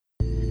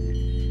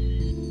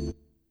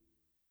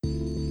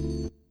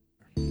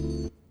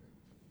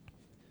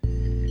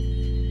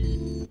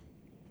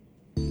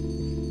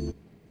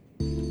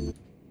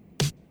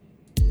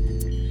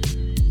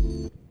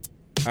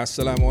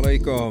Assalamu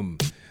alaikum.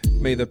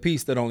 May the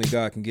peace that only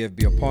God can give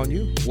be upon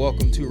you.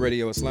 Welcome to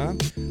Radio Islam.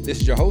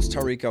 This is your host,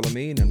 Tariq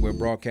Al-Amin, and we're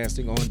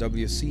broadcasting on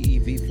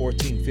WCEV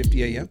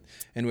 1450 AM,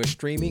 and we're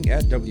streaming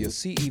at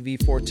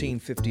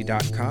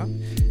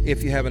WCEV1450.com.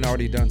 If you haven't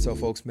already done so,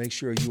 folks, make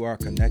sure you are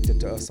connected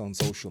to us on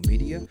social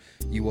media.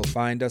 You will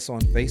find us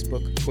on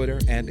Facebook, Twitter,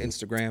 and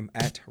Instagram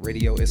at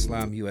Radio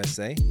Islam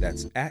USA.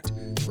 That's at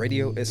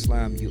Radio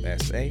Islam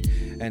USA.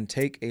 And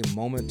take a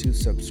moment to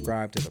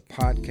subscribe to the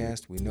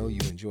podcast. We know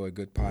you enjoy a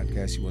good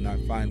podcast. You will not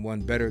find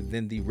one better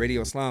than the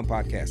Radio Islam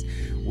podcast.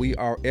 We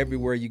are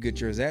everywhere you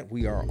get yours at.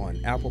 We are on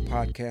Apple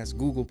Podcasts,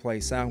 Google Play,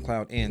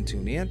 SoundCloud, and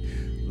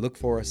TuneIn. Look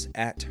for us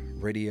at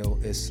Radio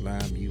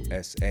Islam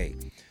USA.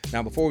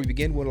 Now, before we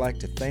begin, we'd like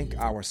to thank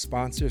our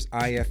sponsors,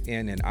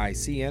 IFN and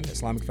ICN,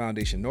 Islamic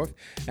Foundation North,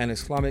 and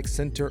Islamic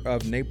Center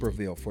of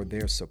Naperville for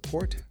their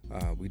support.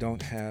 We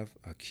don't have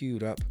a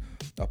queued up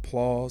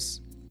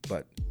applause,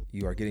 but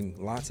you are getting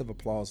lots of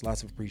applause,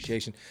 lots of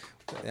appreciation.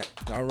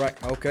 All right.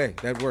 Okay.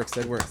 That works.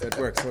 That works.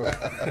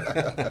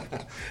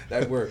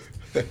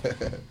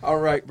 All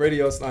right.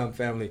 Radio Islam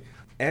family.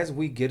 As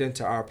we get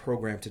into our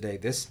program today,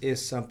 this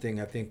is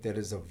something I think that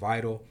is of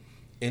vital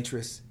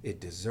interest. It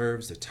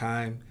deserves the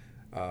time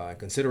and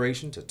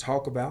consideration to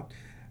talk about.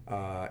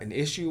 An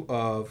issue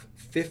of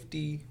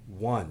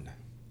 51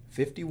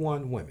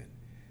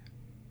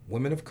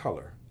 women of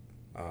color,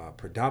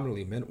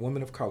 predominantly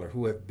women of color,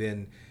 who have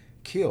been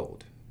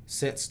killed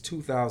since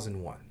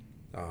 2001.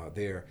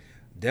 Their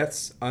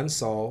deaths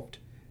unsolved,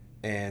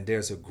 and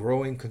there's a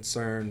growing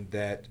concern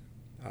that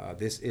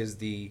this is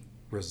the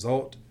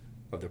result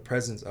of the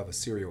presence of a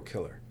serial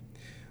killer.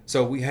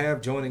 So we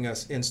have joining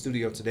us in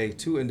studio today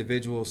two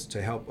individuals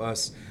to help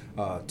us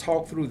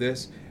talk through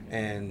this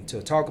and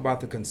to talk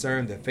about the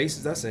concern that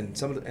faces us and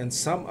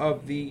some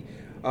of the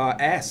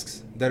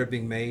asks that are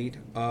being made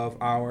of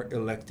our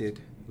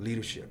elected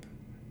leadership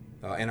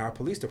and our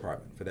police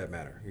department, for that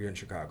matter, here in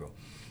Chicago.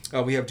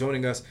 We have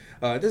joining us,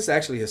 this is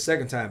actually his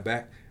second time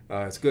back.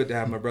 It's good to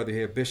have my brother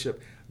here,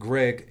 Bishop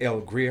Greg L.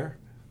 Greer,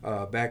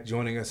 back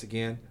joining us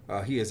again.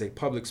 He is a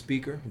public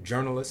speaker,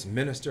 journalist,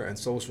 minister, and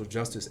social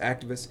justice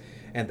activist,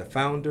 and the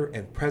founder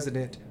and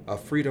president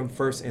of Freedom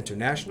First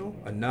International,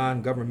 a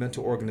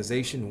non-governmental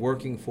organization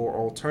working for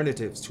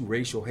alternatives to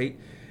racial hate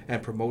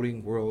and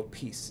promoting world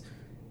peace.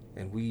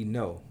 And we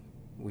know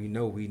we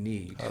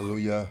need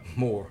Hallelujah.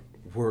 more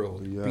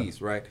world Hallelujah.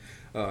 Peace, right?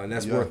 And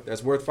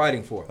that's worth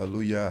fighting for.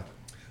 Hallelujah.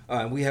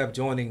 And we have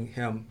joining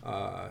him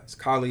his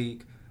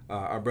colleague,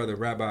 our brother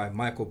Rabbi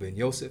Michael Ben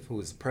Yosef, who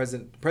is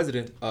president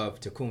of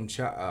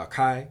Tikkun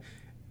Kai,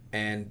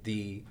 and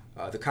the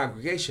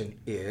congregation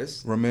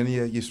is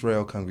Romania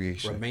Yisrael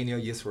Congregation. Romania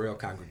Yisrael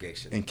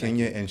Congregation In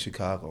Kenya and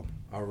Chicago.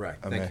 All right,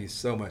 Amen. Thank you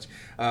so much.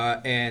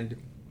 And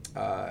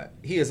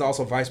he is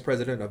also vice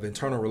president of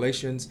internal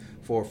relations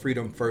for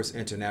Freedom First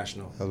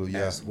International Hallelujah.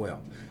 as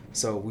well.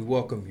 So we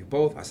welcome you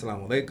both.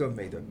 Assalamu alaikum.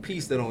 May the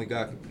peace that only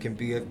God can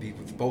be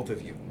with both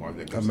of you.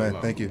 Amen.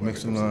 Thank you. Make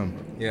salam.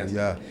 Yes.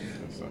 Yeah.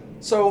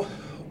 So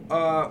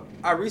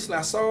I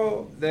recently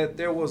saw that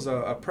there was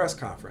a press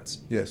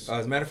conference. Yes.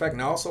 As a matter of fact,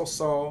 and I also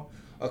saw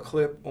a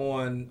clip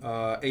on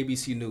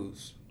ABC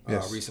News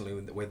Yes. recently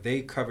where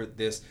they covered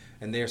this,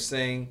 and they're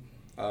saying,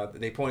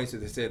 they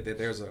said that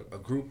there's a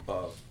group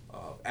of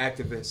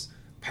activists,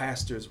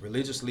 pastors,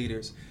 religious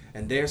leaders,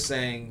 and they're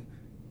saying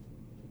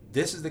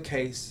this is the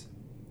case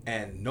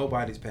and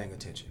nobody's paying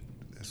attention.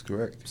 That's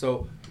correct.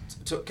 So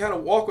to kind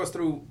of walk us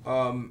through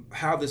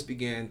how this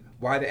began,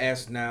 why the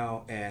ask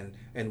now, and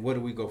where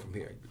do we go from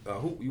here?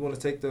 Who you want to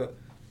take that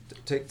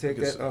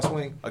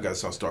swing? I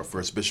guess I'll start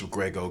first. Bishop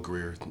Greg O.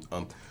 Greer.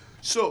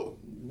 So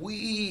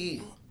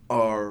we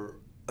have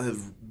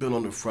been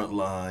on the front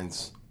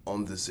lines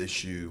on this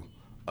issue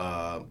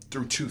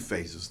through two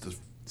phases. The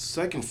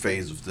second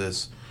phase of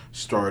this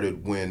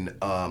started when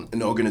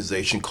an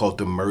organization called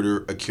the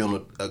Murder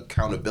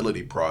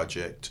Accountability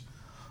Project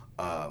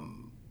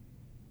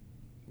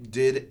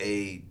did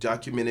a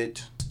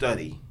documented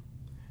study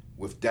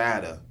with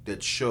data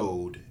that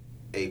showed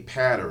a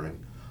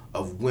pattern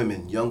of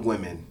young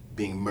women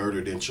being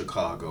murdered in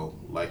Chicago,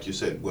 like you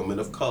said, women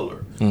of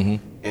color,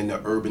 in the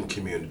urban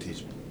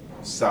communities,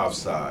 South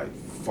Side,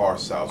 far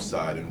South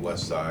Side and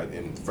West Side.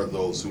 And for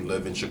those who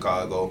live in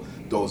Chicago,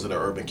 those are the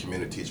urban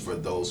communities. For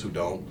those who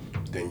don't,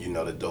 then you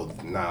know that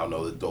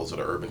those are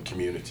the urban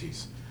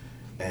communities.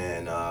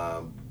 And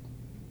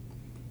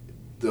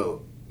the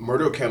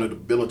Murder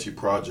Accountability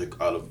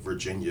Project out of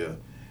Virginia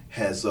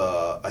has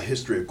a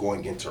history of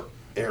going into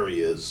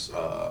areas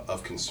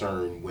of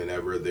concern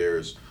whenever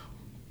there's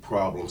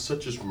problems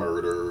such as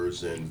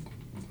murders and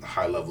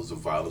high levels of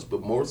violence,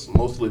 but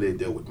mostly they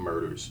deal with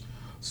murders.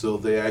 So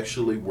they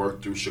actually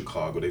worked through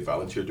Chicago. They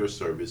volunteered their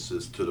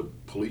services to the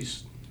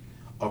police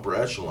upper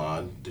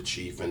echelon, the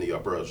chief and the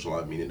upper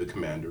echelon, meaning the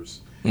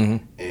commanders.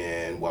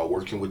 And while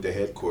working with the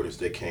headquarters,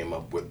 they came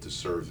up with the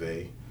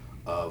survey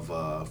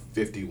of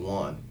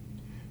 51.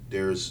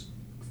 There's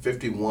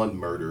 51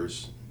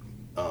 murders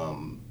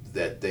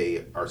that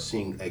they are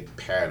seeing a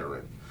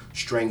pattern.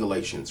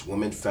 strangulations,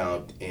 women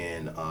found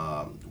in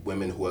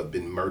women who have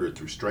been murdered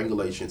through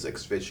strangulations,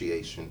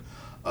 asphyxiation.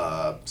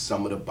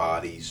 Some of the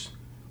bodies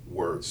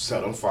were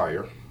set on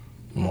fire,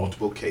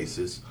 multiple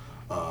cases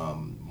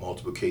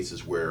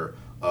where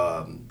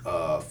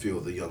a few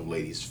of the young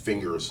ladies'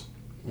 fingers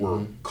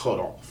were cut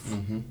off.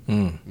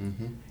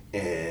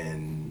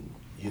 And,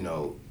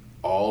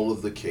 all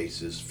of the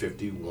cases,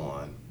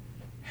 51,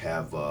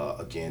 have,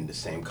 again, the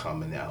same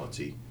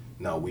commonality.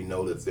 Now, we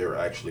know that there are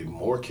actually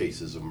more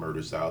cases of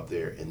murders out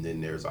there, and then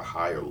there's a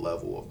higher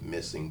level of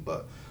missing,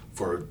 but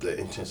for the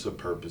intensive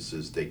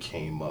purposes, they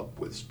came up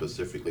with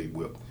specifically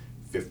with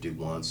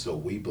 51. So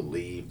we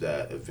believe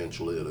that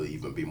eventually it'll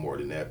even be more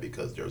than that,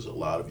 because there's a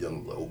lot of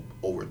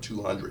over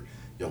 200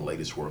 young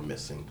ladies who are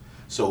missing.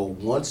 So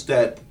once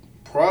that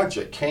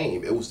project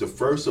came, it was the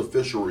first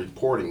official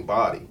reporting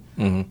body.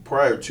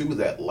 Prior to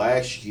that,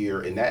 last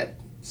year, let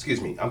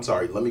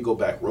me go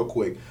back real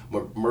quick.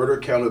 Murder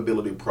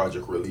Accountability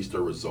Project released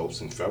their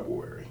results in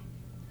February.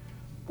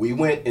 We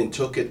went and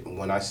took it.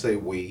 When I say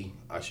we,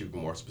 I should be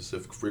more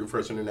specific. Freedom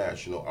First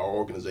International, our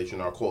organization,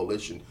 our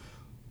coalition,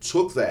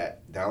 took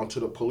that down to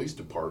the police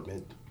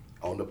department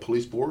on the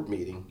police board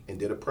meeting and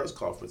did a press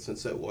conference and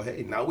said, well,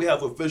 hey, now we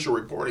have an official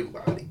reporting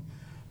body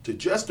to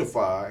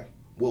justify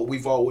what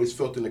we've always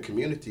felt in the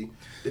community,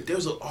 that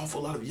there's an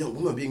awful lot of young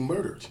women being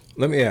murdered.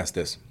 Let me ask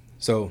this.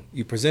 So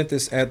you present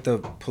this at the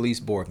police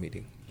board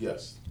meeting.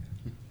 Yes.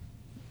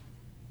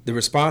 The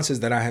responses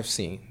that I have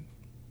seen,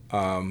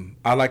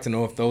 I'd like to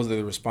know if those are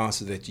the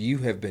responses that you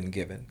have been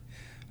given,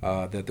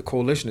 that the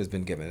coalition has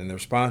been given. And the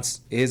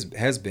response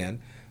has been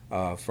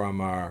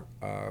from our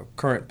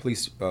current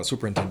police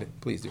superintendent,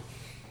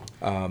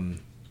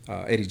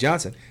 Eddie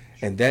Johnson,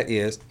 and that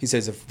is, he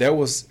says, if there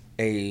was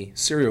a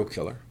serial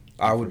killer,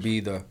 I would be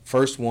the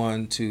first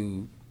one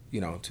to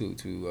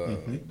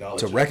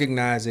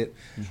recognize it,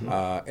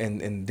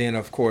 and then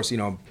of course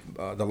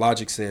the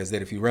logic says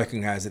that if you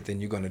recognize it,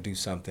 then you're going to do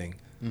something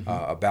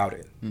about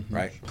it,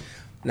 right?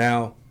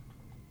 Now,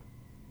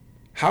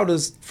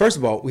 first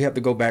of all, we have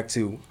to go back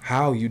to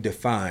how you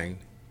define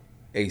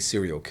a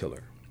serial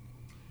killer.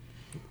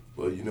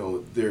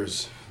 Well,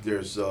 there's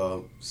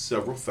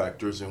several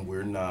factors, and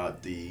we're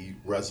not the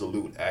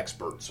resolute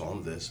experts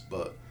on this,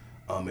 but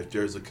if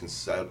there's a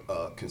consecutive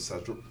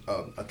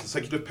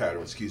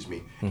pattern,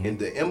 and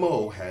the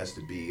MO has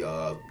to be,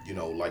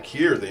 like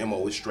here, the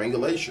MO is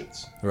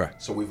strangulations.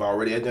 Right. So we've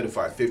already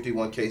identified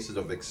 51 cases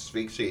of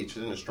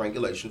asphyxiation and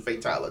strangulation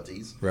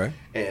fatalities. Right.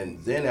 And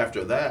then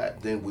after that,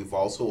 then we've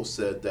also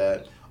said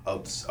that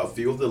a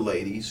few of the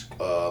ladies,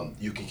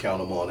 you can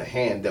count them on a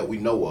hand that we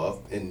know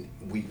of, and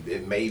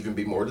it may even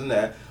be more than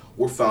that,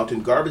 were found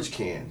in garbage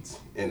cans.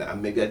 And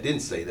maybe I didn't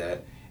say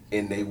that.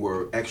 And they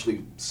were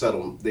actually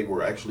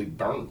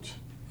burnt.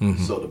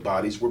 So the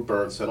bodies were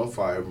burnt, set on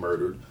fire,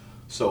 murdered.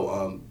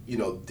 So,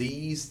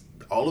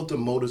 all of the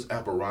modus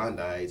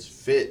operandi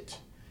fit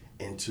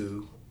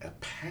into a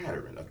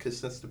pattern, a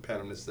consistent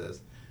pattern that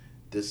says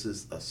this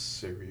is a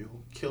serial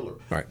killer.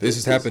 Right.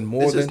 It's happened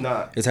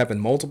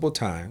multiple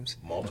times.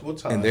 Multiple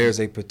times. And there's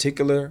a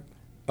particular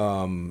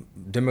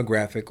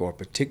demographic or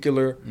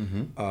particular,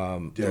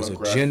 there's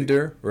a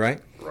gender, right?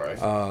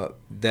 Right.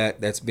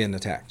 That's been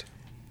attacked.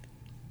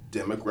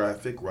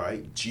 Demographic,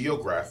 right?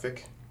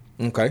 Geographic.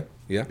 Okay,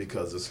 yeah.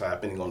 Because it's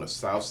happening on the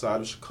south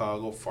side of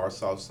Chicago, far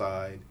south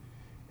side,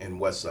 and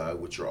west side,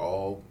 which are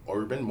all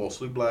urban,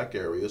 mostly black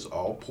areas,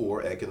 all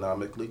poor,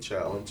 economically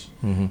challenged.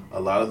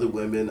 A lot of the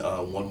women,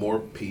 one more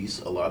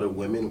piece, a lot of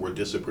women were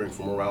disappearing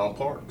from around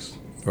parks.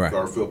 Right.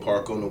 Garfield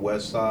Park on the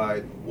west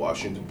side,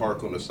 Washington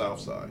Park on the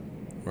south side.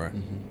 Right.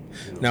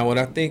 Now, what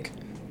I think,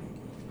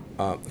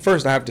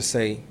 first I have to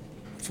say,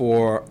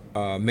 for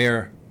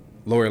Mayor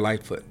Lori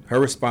Lightfoot, her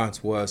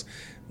response was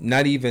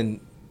not even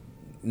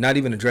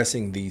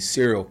addressing the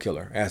serial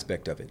killer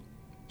aspect of it.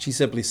 She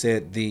simply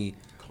said the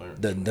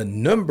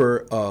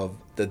number of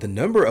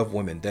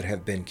women that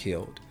have been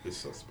killed, It's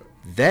suspect.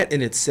 that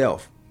in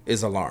itself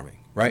is alarming,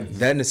 right?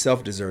 That in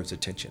itself deserves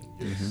attention.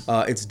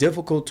 It's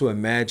difficult to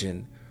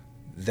imagine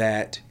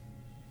that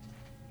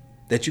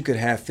you could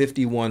have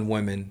 51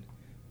 women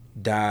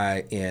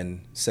die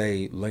in,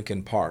 say,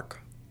 Lincoln Park,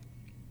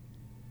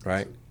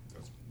 right?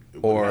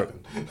 Or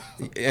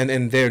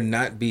and there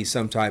not be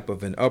some type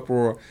of an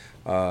uproar,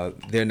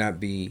 there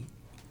not be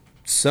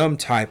some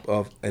type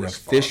of an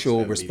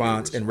official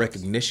response and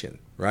recognition,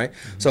 right?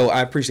 So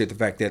I appreciate the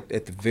fact that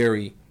at the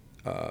very,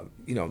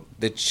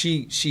 that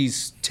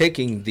she's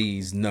taking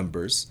these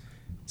numbers,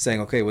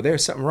 saying, okay, well,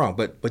 there's something wrong.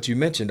 But you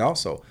mentioned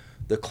also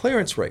the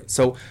clearance rate.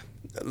 So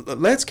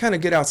let's kind of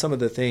get out some of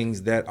the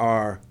things that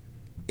are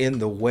in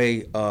the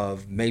way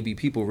of maybe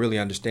people really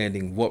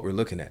understanding what we're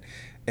looking at,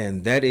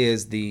 and that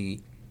is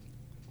the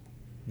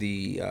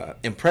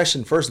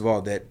impression, first of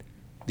all, that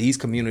these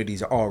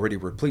communities are already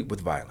replete with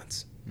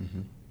violence,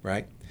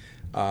 right?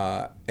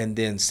 And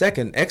then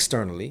second,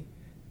 externally,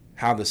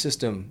 how the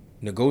system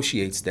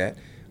negotiates that.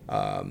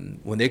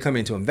 When they come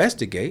in to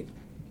investigate,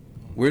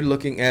 we're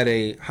looking at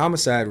a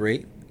homicide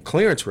rate,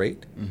 clearance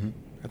rate,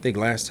 I think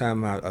last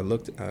time I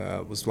looked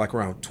was like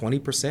around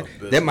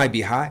 20%. Of That might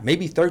be high,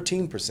 maybe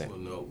 13%. Well,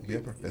 no. Yeah,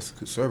 that's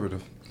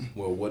conservative.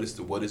 Well, what is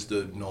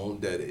the known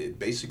that it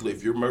basically,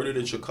 if you're murdered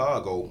in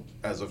Chicago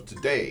as of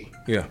today,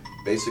 Yeah.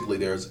 basically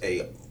there's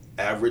a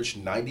average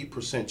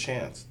 90%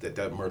 chance that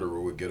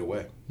murderer would get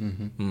away.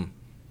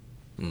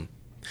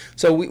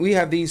 So we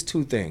have these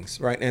two things,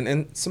 right?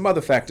 And some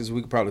other factors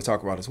we could probably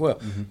talk about as well.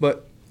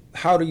 But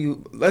how do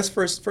you, let's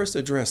first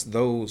address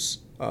those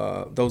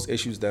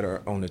issues that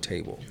are on the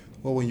table.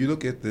 Well, when you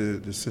look at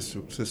the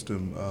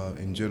system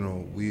in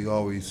general, we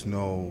always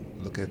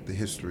look at the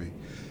history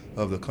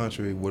of the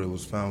country, what it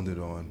was founded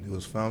on. It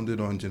was founded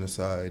on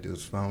genocide. It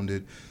was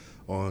founded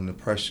on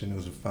oppression. It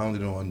was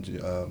founded on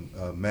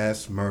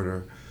mass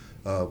murder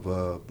of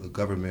the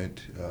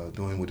government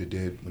doing what it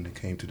did when it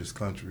came to this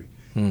country.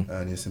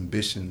 And its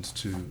ambitions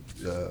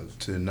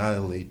to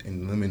annihilate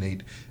and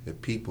eliminate the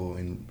people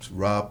and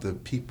rob the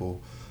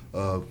people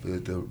of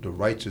the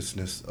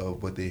righteousness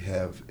of what they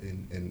have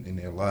in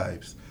their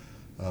lives.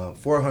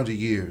 400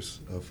 years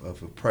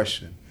of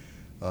oppression,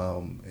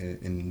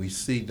 and we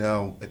see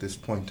now at this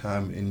point in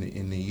time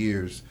in the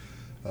years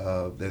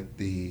that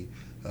the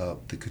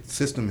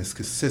system is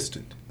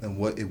consistent in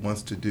what it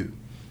wants to do.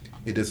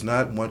 It does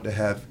not want to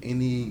have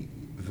any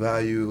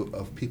value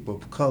of people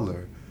of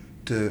color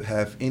to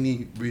have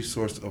any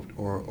resource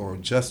or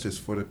justice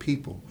for the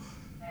people.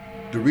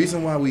 The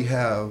reason why we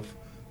have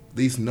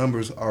these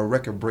numbers are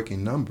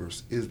record-breaking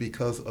numbers is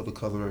because of the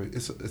color.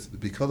 It's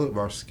because of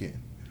our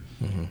skin.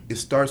 It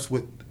starts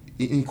with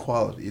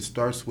inequality. It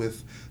starts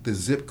with the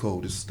zip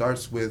code. It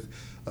starts with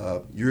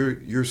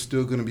you're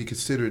still going to be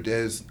considered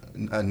as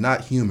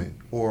not human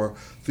or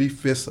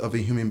 3/5 of a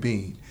human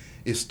being.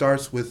 It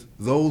starts with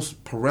those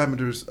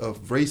parameters of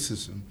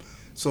racism.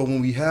 So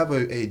when we have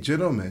a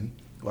gentleman,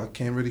 well, I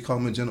can't really call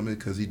him a gentleman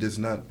because he does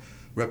not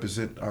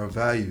represent our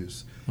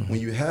values.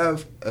 When you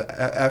have an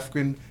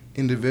African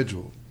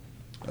individual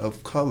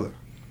of color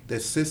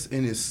that sits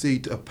in his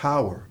seat of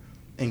power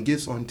and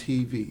gets on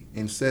TV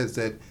and says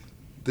that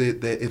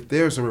if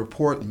there's a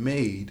report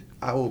made,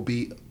 I will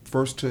be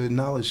first to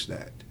acknowledge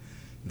that.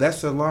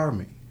 That's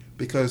alarming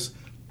because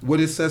what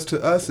it says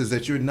to us is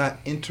that you're not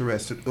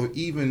interested or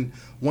even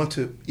want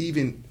to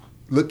even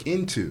look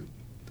into.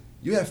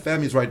 You have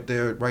families right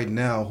there right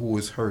now who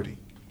is hurting.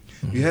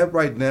 You have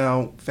right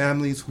now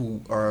families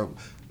who are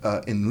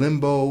in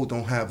limbo,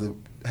 don't have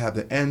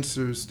the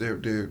answers. They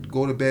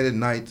go to bed at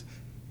night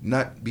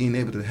not being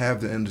able to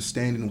have the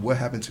understanding of what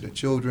happened to their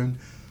children.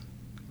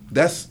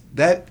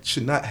 That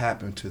should not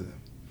happen to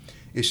them.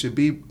 It should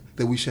be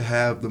that we should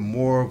have the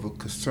more of a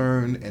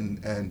concern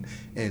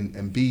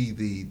and be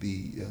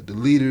the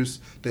leaders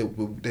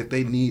that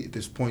they need at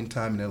this point in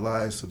time in their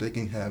lives so they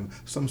can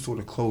have some sort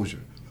of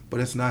closure. But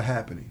it's not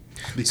happening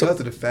because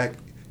of the fact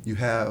you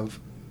have,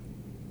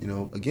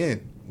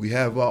 again, we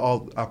have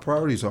all our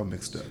priorities all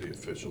mixed up. The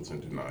officials in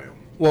denial.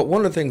 Well,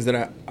 one of the things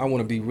that I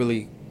want to be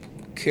really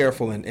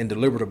careful and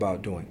deliberate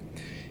about doing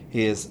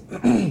is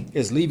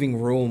leaving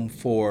room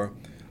for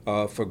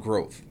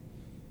growth,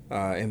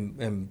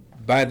 and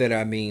by that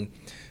I mean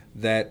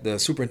that the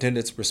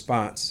superintendent's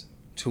response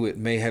to it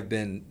may have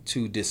been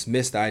to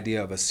dismiss the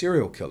idea of a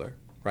serial killer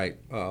right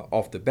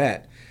off the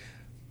bat,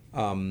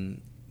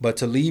 but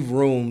to leave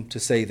room to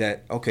say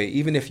that, okay,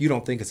 even if you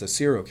don't think it's a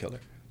serial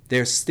killer,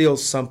 there's still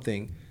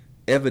something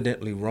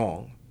evidently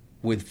wrong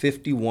with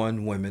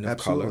 51 women of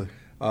Absolutely.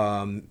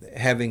 color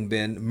having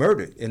been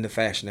murdered in the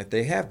fashion that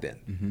they have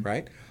been,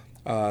 right?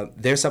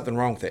 There's something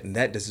wrong with it, and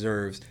that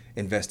deserves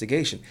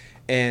investigation.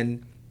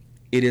 And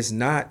it is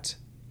not,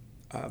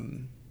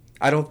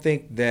 I don't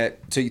think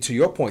that, to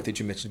your point that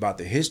you mentioned about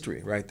the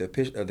history, right?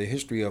 The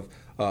history of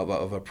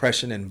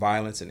oppression and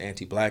violence and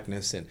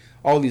anti-blackness and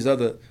all these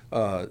other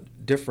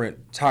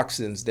different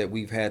toxins that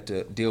we've had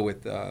to deal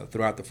with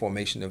throughout the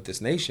formation of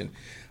this nation.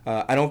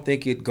 I don't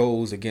think it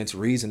goes against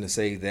reason to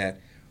say that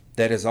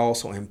has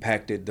also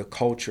impacted the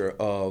culture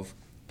of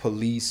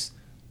police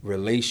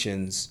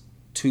relations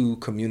to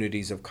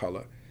communities of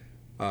color.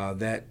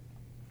 That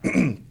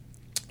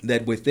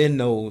that within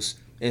those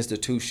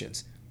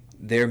institutions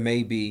there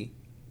may be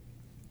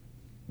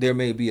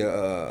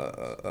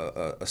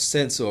a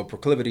sense or a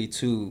proclivity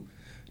to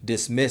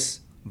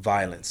dismiss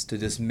violence, to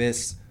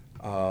dismiss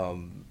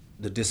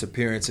the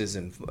disappearances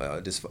and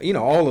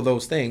all of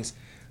those things,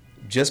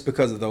 just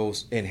because of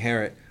those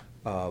inherent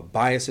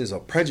biases or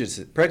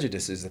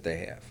prejudices that they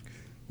have.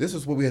 This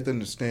is what we have to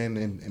understand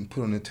and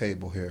put on the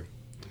table here.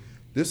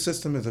 This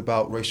system is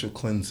about racial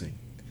cleansing.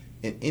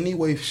 In any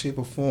way, shape,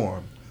 or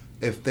form,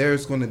 if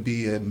there's going to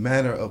be a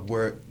matter of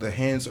where the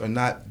hands are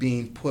not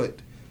being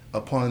put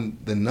upon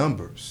the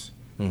numbers,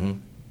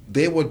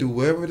 they will do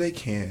whatever they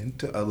can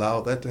to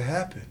allow that to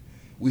happen.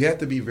 We have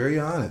to be very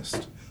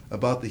honest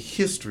about the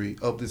history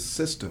of this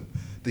system.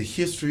 The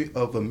history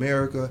of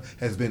America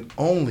has been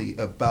only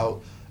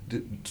about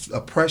the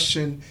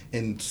oppression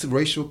and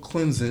racial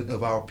cleansing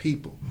of our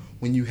people.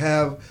 When you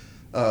have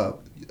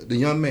the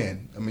young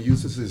man, I'm going to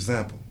use this as an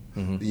example,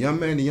 the young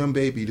man, the young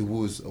baby who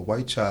was a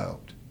white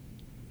child,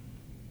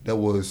 that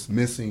was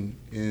missing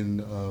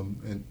and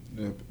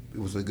it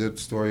was a good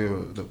story.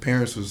 The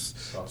parents was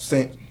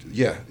saying,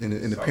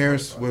 and the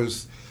parents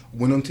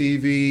went on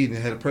TV and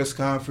had a press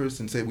conference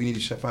and said we need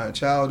to find a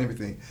child and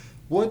everything.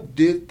 What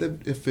did the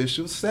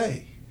officials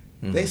say?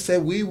 Mm-hmm. They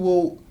said we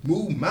will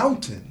move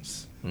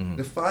mountains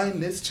to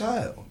find this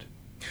child.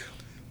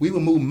 We will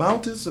move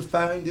mountains to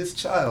find this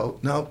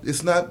child. Now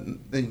it's not.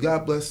 And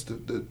God bless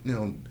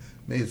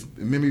may his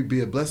memory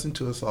be a blessing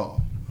to us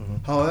all.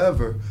 Mm-hmm.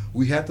 However,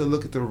 we have to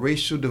look at the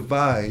racial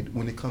divide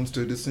when it comes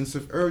to the sense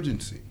of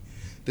urgency.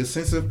 The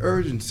sense of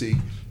urgency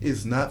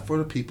is not for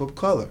the people of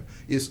color.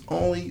 It's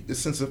only the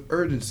sense of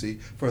urgency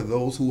for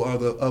those who are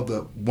of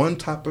the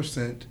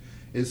 1%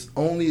 It's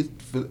only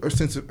for a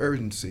sense of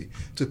urgency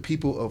to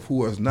people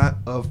who are not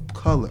of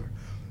color.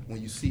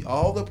 When you see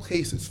all the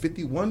cases,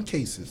 51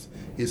 cases,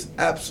 is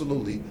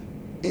absolutely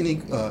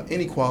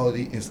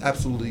inequality. It's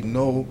absolutely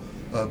no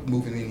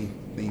moving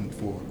anything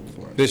forward.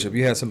 Bishop,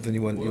 you had something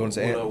you wanted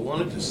to add? What I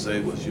wanted to say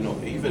was,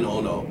 even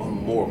on a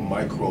more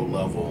micro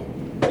level,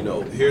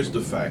 here's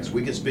the facts.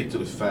 We can speak to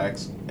the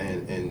facts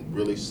and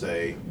really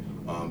say,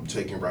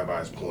 taking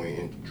Rabbi's point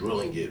and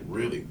drilling it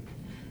really.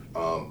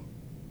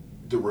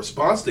 The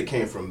response that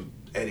came from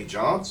Eddie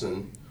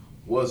Johnson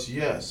was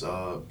yes.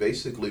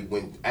 Basically,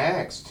 when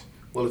asked,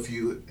 well, if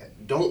you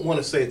don't want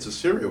to say it's a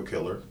serial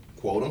killer,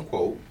 quote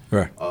unquote,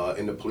 right,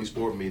 in the police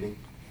board meeting,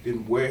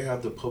 then where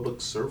have the public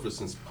service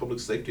and public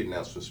safety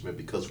announcements been?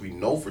 Because we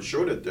know for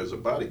sure that there's a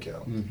body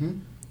count. Mm-hmm.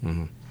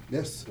 Mm-hmm.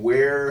 Yes.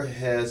 Where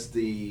has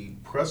the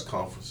press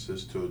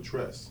conferences to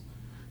address?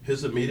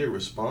 His immediate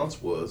response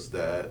was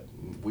that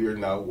we are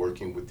now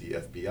working with the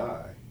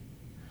FBI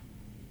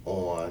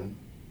on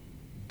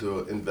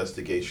the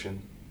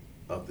investigation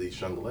of these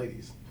young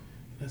ladies.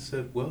 And I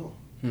said, well,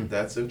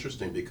 that's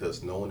interesting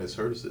because no one has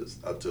heard of this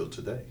until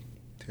today.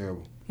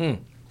 Terrible. I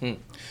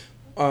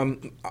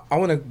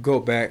want to go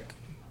back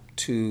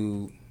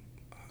to,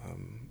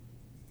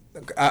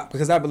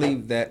 because I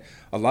believe that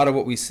a lot of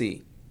what we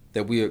see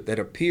that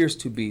appears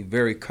to be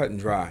very cut and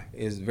dry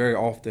is very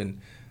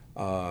often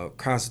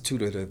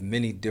constituted of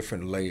many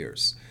different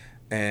layers.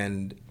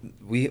 And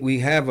we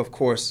have, of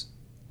course,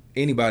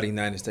 anybody in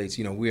the United States,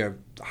 we are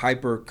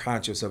hyper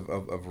conscious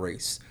of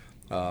race,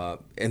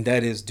 and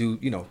that is due,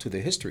 to the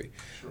history.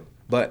 Sure.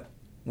 But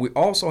we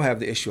also have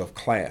the issue of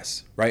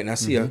class, right? And I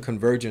see a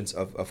convergence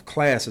of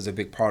class as a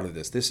big part of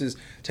this. This is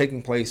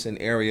taking place in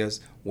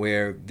areas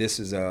where this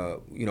is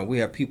we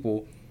have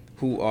people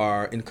who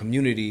are in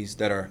communities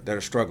that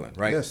are struggling,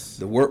 right? Yes.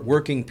 The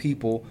working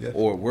people, yes,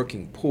 or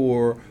working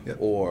poor, yep,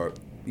 or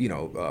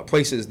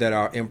places that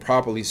are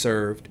improperly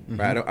served.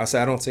 Mm-hmm. Right?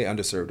 I don't say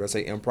underserved. I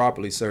say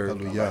improperly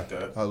served. Hallelujah. I like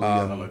that. I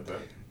like that.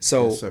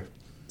 So, yes, sir.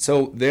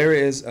 So there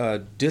is a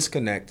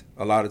disconnect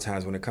a lot of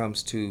times when it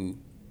comes to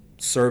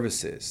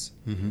services,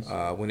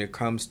 when it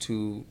comes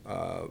to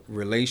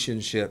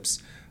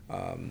relationships,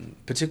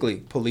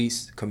 particularly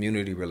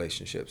police-community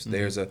relationships. Mm-hmm.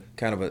 There's a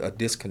kind of a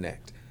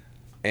disconnect.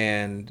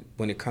 And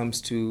when it comes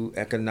to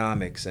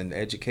economics and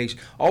education,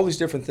 all these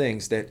different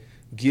things that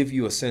give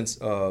you a sense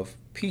of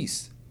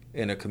peace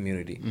in a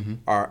community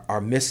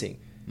are missing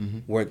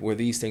where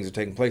these things are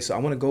taking place. So I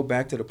want to go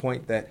back to the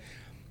point that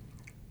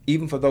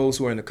even for those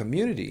who are in the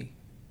community,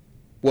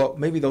 well,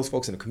 maybe those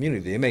folks in the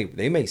community,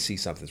 they may see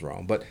something's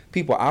wrong, but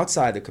people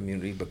outside the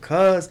community,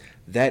 because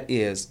that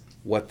is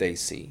what they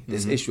see,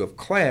 this issue of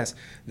class,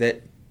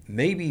 that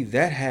maybe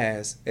that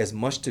has as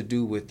much to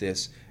do with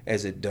this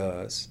as it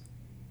does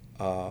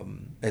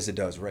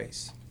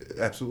race.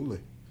 Absolutely.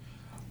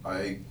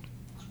 I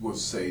would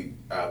say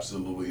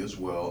absolutely as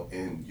well.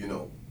 And,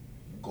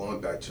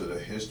 going back to the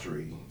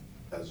history,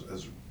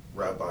 as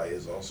Rabbi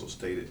has also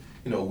stated,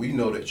 we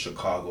know that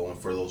Chicago, and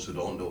for those who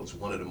don't know, it's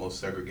one of the most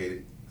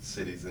segregated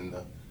cities in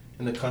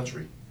the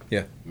country.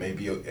 Yeah.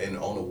 Maybe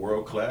on a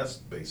world-class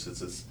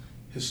basis, it's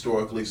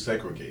historically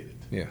segregated.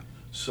 Yeah.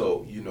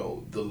 So,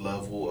 the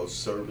level of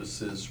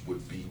services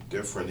would be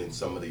different in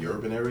some of the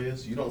urban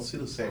areas. You don't see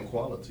the same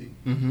quality.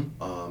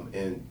 Mm-hmm.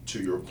 And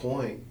to your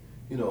point,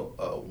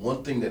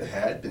 one thing that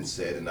had been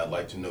said, and I'd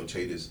like to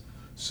notate, is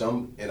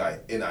and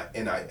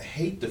I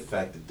hate the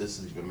fact that this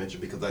is even mentioned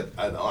because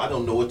I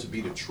don't know it to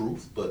be the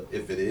truth, but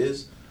if it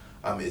is,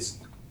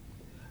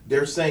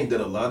 they're saying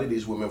that a lot of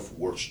these women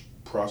were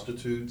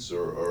prostitutes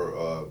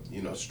or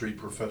street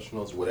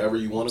professionals, whatever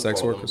you want to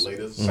sex call workers. them,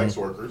 ladies, sex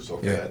workers.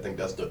 Okay, yeah. I think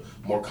that's the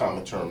more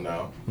common term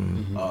now.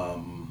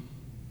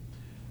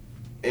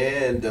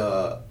 And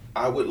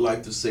I would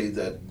like to say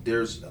that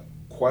there's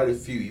quite a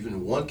few.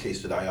 Even one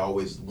case that I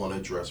always want to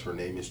address. Her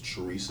name is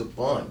Teresa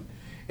Bunn.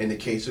 In the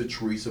case of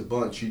Teresa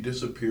Bunn, she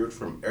disappeared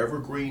from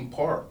Evergreen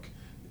Park,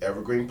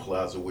 Evergreen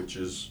Plaza, which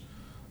is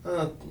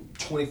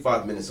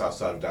 25 minutes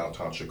outside of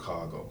downtown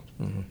Chicago,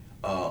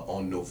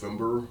 on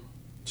November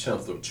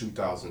 10th of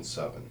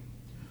 2007.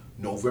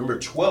 November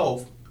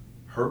 12th,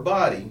 her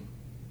body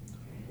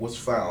was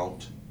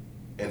found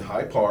in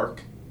Hyde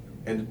Park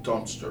in a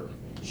dumpster.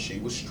 She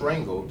was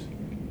strangled,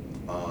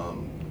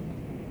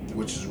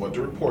 which is what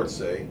the reports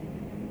say.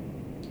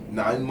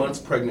 9 months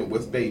pregnant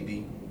with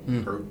baby,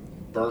 her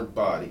burnt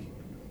body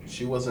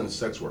she wasn't a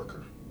sex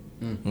worker.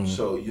 Mm-hmm.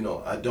 So,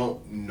 I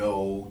don't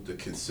know the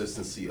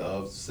consistency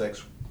of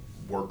sex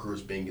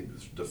workers being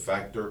the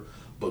factor,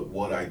 but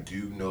what I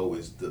do know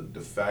is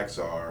the facts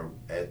are,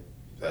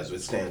 as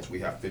it stands, we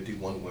have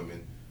 51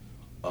 women,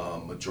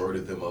 majority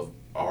of them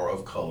are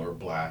of color,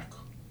 black,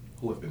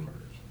 who have been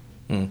murdered.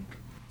 Mm.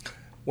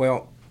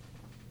 Well,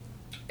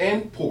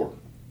 and poor,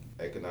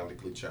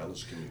 economically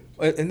challenged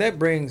communities. And that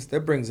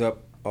brings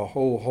up a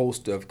whole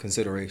host of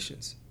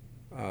considerations,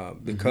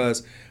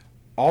 because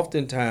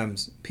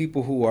oftentimes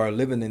people who are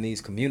living in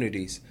these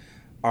communities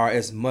are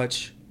as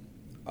much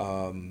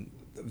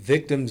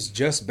victims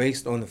just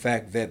based on the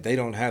fact that they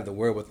don't have the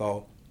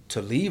wherewithal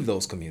to leave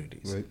those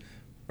communities.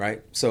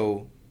 Right?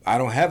 So I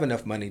don't have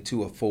enough money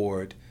to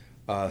afford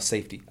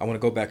safety. I want to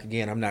go back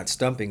again. I'm not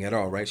stumping at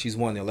all, right? She's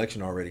won the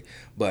election already,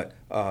 but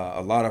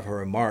a lot of her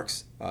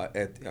remarks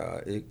at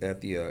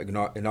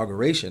the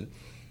inauguration,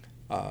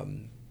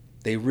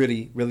 they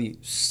really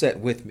set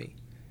with me.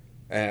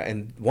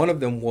 And one of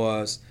them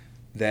was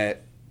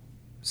that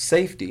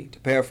safety, to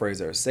paraphrase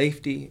her,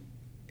 safety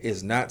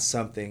is not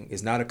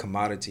a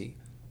commodity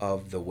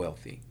of the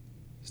wealthy.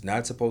 It's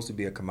not supposed to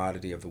be a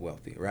commodity of the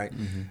wealthy, right?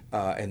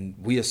 And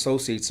we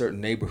associate certain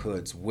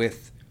neighborhoods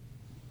with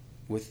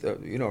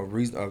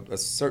a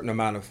certain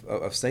amount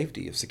of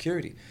safety, of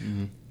security.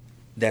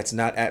 That's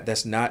not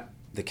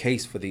the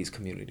case for these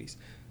communities.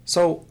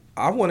 So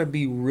I want to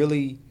be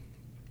really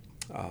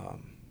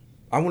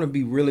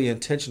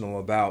intentional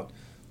about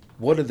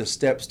what are the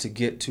steps to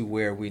get to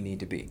where we need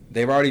to be.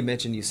 They've already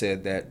mentioned, you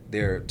said that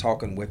they're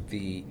talking with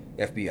the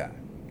FBI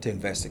to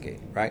investigate,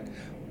 right?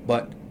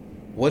 But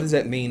what does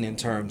that mean in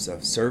terms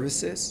of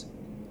services?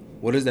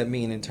 What does that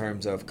mean in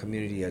terms of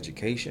community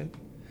education?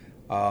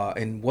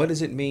 And what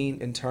does it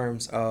mean in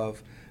terms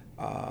of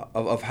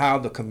how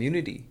the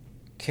community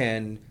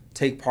can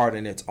take part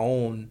in its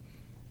own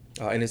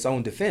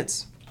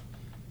defense?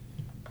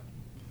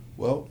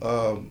 Well,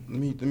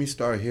 let me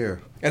start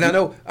here. And I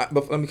know,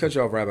 but let me cut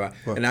you off, Rabbi.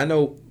 What? And I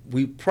know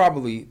we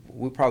probably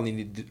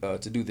need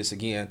to do this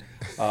again,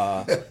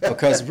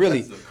 because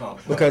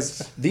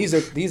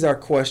these are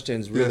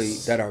questions really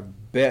that are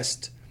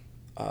best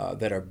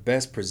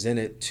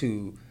presented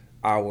to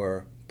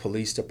our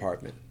police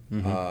department,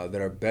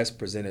 that are best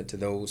presented to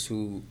those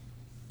who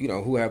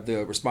have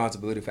the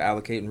responsibility for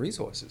allocating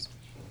resources.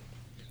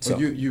 So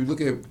you look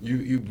at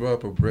you brought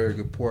up a very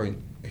good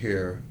point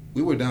here.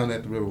 We were down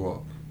at the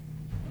Riverwalk,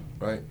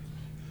 right?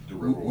 We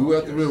were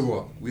at the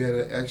Riverwalk. We had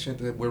an action at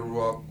the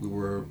Riverwalk. We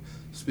were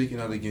speaking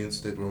out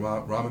against that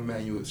Rahm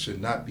Emanuel should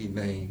not be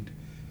named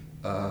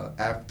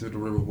after the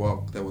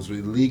Riverwalk. That was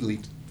illegally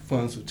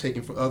funds were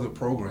taken for other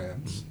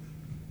programs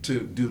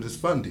to do this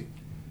funding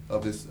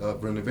of this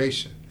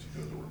renovation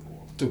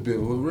to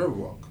build a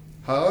Riverwalk.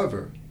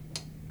 However,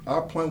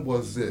 our point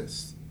was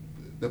this: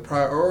 the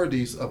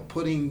priorities of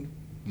putting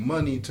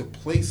money to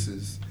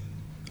places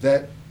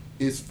that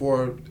is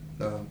for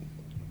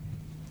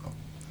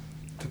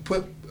to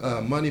put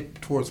money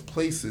towards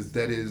places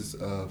that is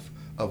of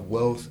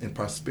wealth and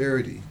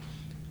prosperity.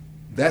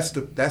 That's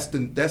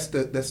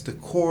the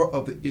core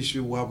of the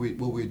issue what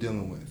we're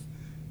dealing with.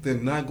 They're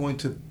not going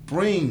to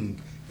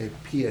bring a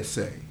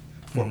PSA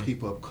for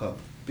people of color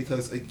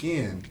because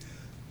again,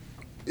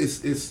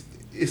 it's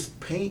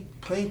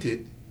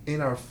painted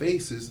in our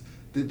faces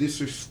the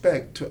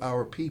disrespect to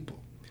our people.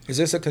 Is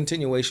this a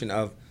continuation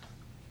of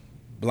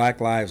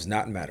Black Lives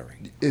Not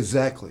Mattering?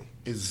 Exactly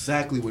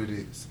what it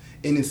is.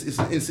 And it's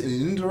an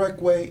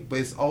indirect way, but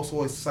it's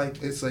also it's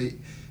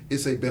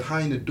a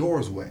behind the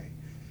doors way.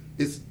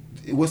 It's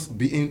what's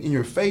in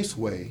your face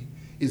way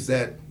is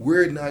that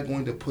we're not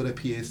going to put a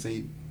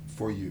PSA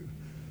for you.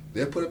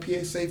 They'll put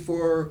a PSA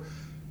for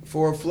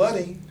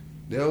flooding.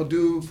 They'll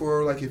do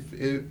for like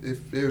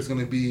if there's going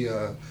to be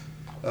a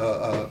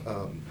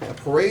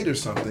parade or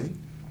something,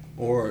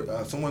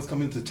 or someone's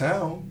coming to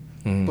town.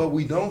 But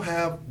we don't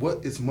have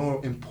what is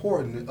more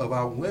important of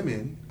our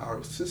women,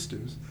 our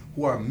sisters,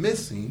 who are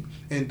missing,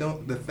 and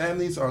the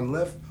families are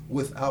left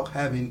without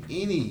having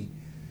any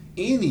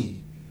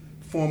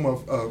form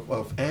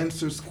of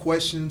answers,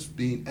 questions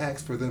being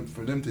asked for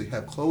them to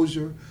have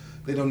closure.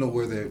 They don't know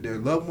where their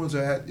loved ones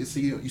are at. You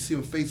see on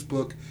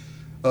Facebook,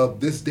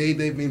 this day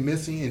they've been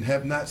missing and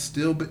have not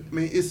still been. I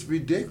mean, it's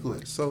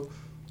ridiculous. So,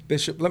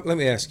 Bishop, let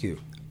me ask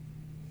you: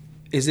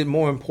 is it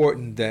more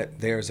important that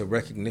there's a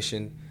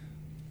recognition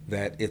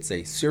that it's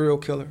a serial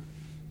killer,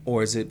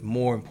 or is it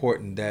more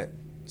important that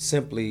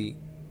simply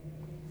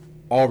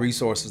all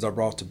resources are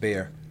brought to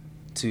bear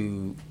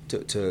to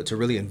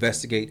really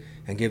investigate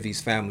and give these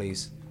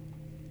families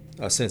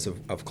a sense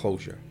of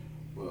closure?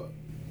 Well,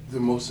 the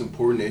most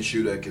important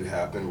issue that could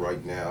happen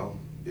right now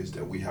is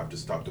that we have to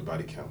stop the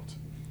body count.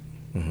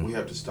 We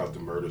have to stop the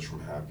murders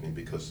from happening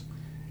because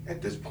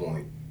at this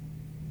point,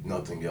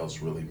 nothing else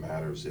really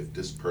matters. If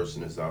this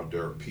person is out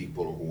there,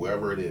 people or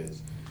whoever it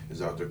is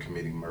out there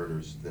committing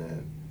murders,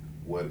 then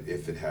what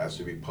if it has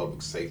to be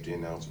public safety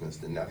announcements,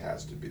 then that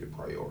has to be the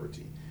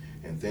priority.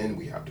 And then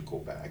we have to go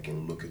back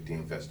and look at the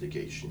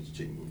investigations,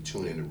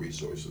 tune in the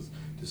resources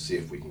to see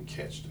if we can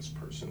catch this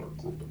person or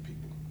group of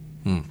people.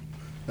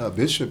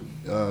 Bishop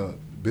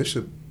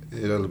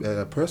at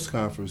a press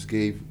conference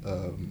gave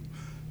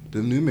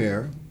the new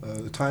mayor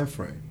the time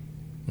frame,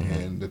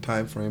 and the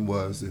time frame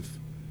was if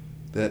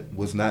that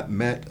was not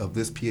met of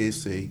this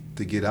PSA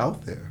to get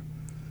out there,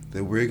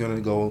 that we're going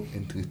to go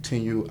and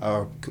continue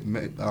our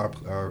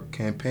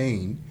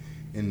campaign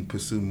and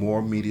pursue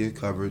more media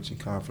coverage and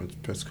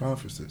press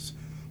conferences,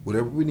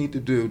 whatever we need to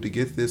do to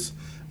get this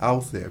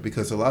out there,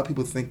 because a lot of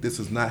people think this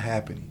is not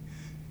happening.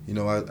 You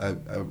know,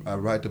 I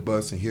ride the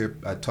bus and here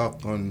I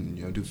talk on,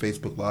 do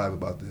Facebook Live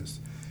about this,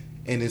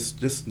 and it's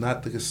just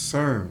not the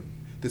concern,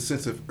 the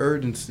sense of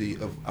urgency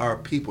of our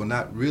people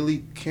not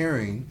really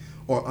caring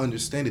or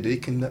understanding that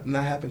it can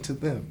not happen to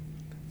them.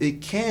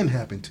 It can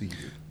happen to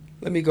you.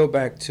 Let me go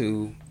back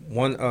to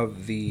one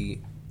of the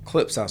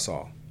clips I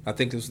saw. I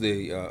think it was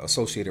the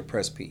Associated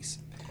Press piece.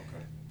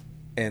 Okay.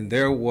 And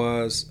there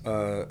was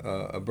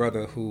a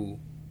brother who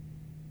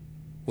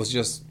was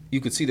just,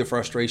 you could see the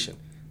frustration.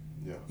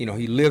 Yeah. You know,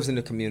 he lives in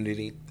the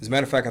community. As a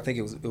matter of fact, I think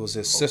it was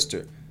his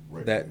sister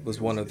Right. that was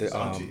one of the his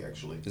auntie,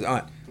 actually. his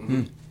aunt,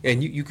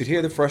 and you could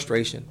hear the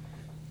frustration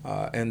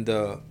and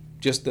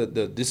just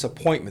the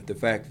disappointment, the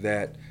fact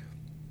that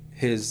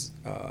his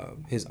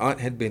aunt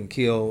had been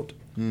killed,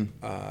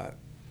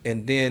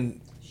 and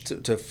then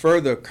to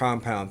further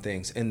compound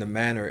things in the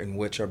manner in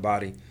which her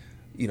body,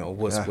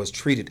 was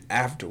treated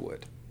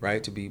afterward,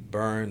 right, to be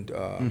burned,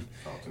 Found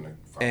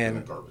in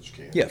a garbage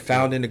can. Yeah,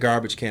 found in the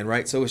garbage can,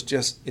 right? So it's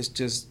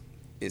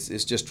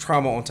just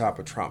trauma on top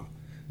of trauma,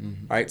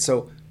 right?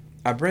 So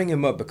I bring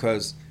him up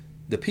because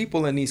the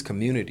people in these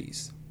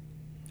communities,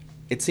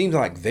 it seems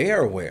like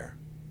they're aware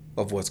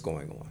of what's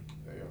going on.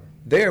 They are.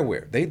 They're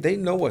aware. They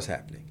know what's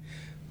happening.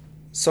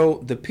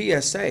 So the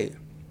PSA,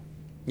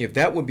 if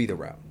that would be the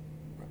route,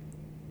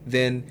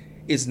 then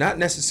it's not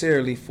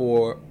necessarily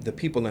for the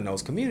people in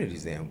those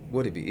communities. Then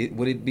would it be?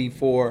 Would it be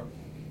for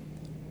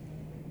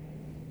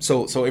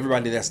so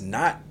everybody that's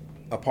not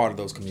a part of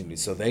those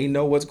communities, so they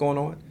know what's going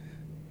on?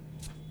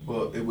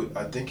 Well,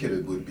 I think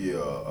it would be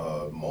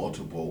a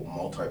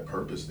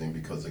multi-purpose thing,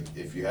 because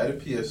if you had a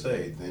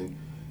PSA, then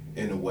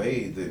in a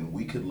way, then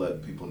we could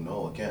let people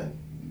know. Again,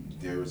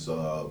 there's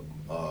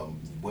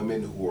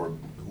women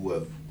who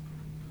have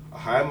a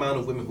high amount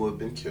of women who have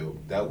been killed.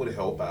 That would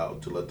help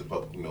out to let the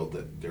public know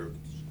that they're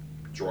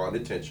drawing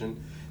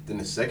attention. Then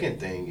the second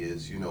thing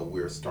is,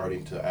 we're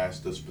starting to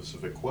ask the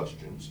specific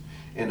questions,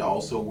 and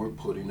also we're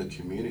putting the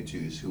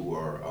communities who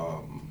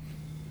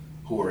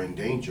are in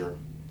danger,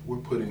 we're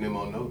putting them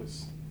on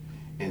notice.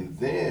 And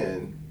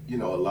then, a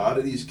lot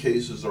of these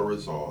cases are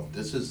resolved.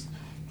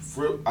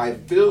 I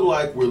feel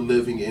like we're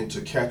living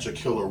into Catch a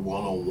Killer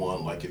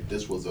 101, like if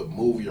this was a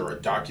movie or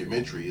a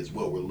documentary is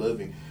what we're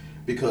living,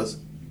 because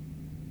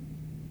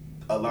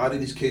a lot of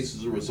these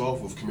cases are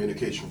resolved with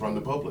communication from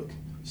the public.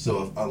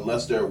 So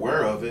unless they're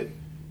aware of it,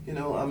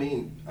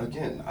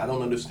 again, I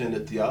don't understand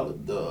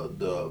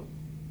the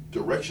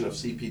direction of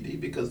CPD,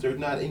 because they're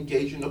not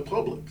engaging the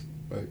public.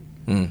 Right.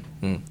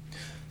 Mm-hmm.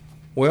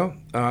 Well,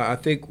 I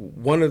think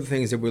one of the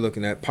things that we're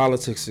looking at,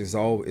 politics is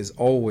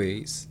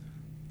always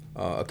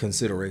a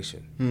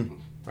consideration,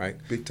 right?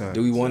 Big time.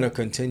 Do we want to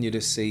continue to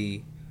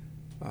see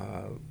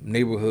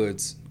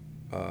neighborhoods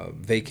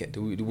vacant?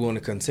 Do we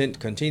want to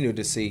continue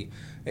to see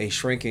a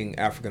shrinking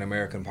African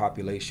American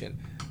population?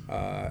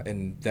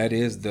 And that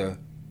is the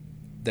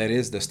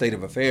state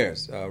of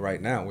affairs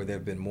right now, where there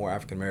have been more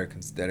African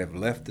Americans that have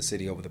left the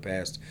city over the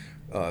past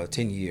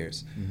 10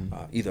 years,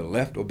 either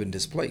left or been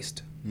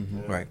displaced,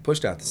 right,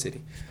 pushed out the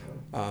city.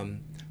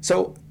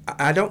 So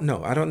I don't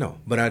know,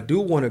 but I do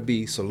want to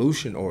be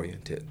solution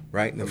oriented,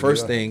 right? And the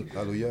first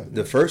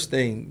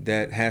thing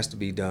that has to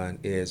be done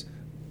is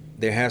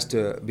there has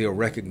to be a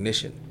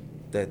recognition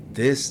that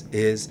this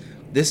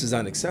is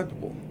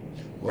unacceptable,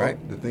 Well,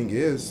 right? the thing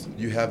is,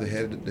 you have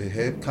the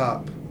head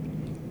cop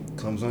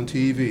comes on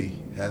TV,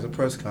 has a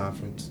press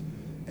conference,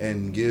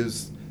 and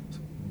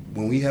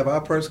when we have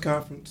our press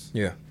conference,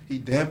 he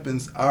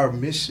dampens our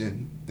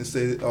mission and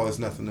says, "Oh, it's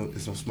nothing.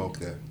 There's no smoke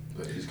there."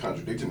 But he's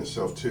contradicting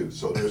himself too.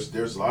 So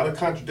there's a lot of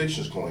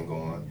contradictions going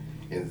on,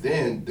 and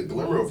then the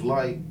glimmer of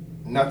light.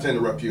 Not to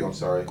interrupt you, I'm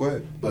sorry. Go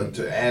ahead. But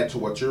to add to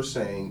what you're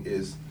saying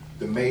is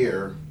the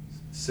mayor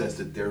says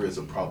that there is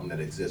a problem that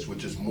exists,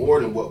 which is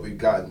more than what we've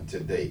gotten to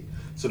date.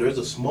 So there's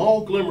a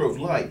small glimmer of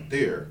light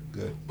there.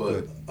 Good.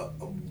 But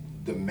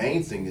the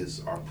main thing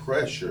is our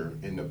pressure,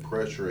 and the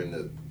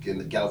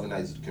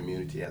galvanizing the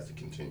community has to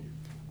continue.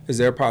 Is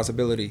there a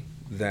possibility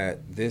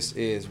that this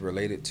is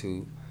related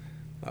to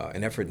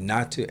an effort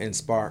not to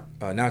inspire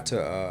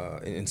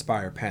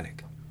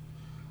panic?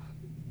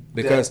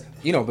 Because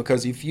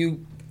if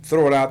you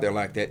throw it out there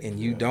like that and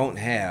you don't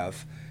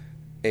have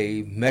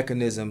a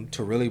mechanism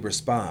to really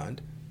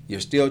respond,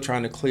 you're still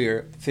trying to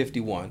clear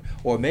 51,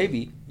 or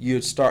maybe you're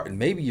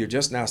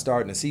just now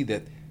starting to see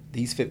that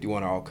these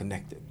 51 are all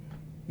connected.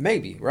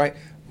 Maybe, right?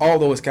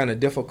 Although it's kind of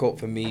difficult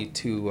for me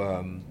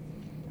to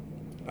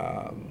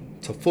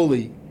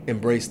fully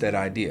embrace that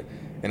idea.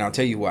 And I'll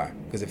tell you why.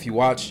 Because if you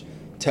watch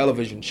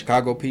television,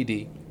 Chicago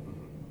PD,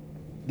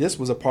 this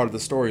was a part of the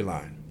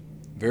storyline.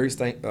 Very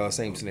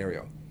same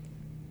scenario.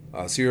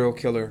 a serial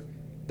killer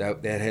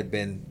that had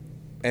been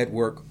at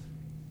work,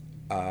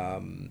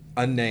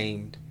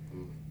 unnamed,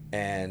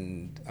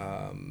 and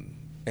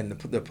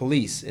the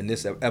police in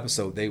this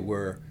episode, they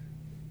were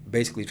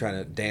basically trying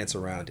to dance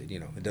around it.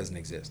 It doesn't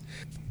exist.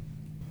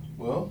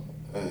 Well,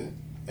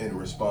 in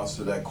response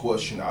to that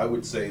question, I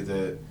would say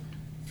that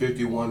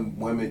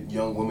 51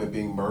 young women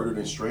being murdered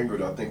and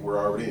strangled, I think we're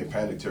already in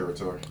panic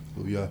territory.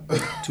 Oh, yeah.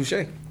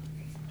 Touche.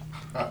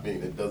 I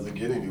mean, it doesn't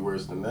get any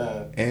worse than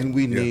that. And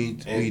we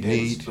need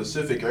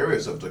specific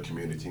areas of the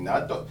community.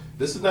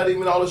 This is not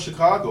even all of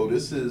Chicago.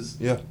 This is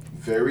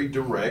very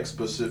direct,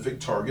 specific,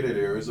 targeted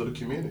areas of the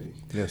community.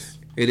 Yes.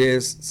 It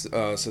is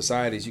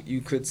societies.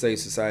 You could say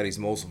society's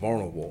most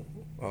vulnerable.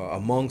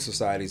 Among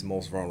society's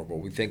most vulnerable.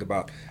 We think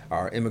about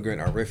our immigrant,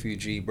 our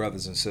refugee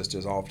brothers and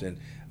sisters often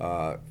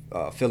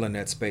fill in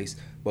that space,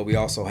 but we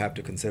also have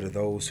to consider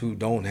those who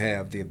don't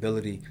have the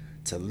ability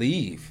to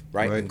leave,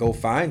 right, and go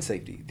find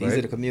safety. These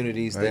are the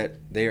communities that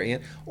they're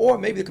in, or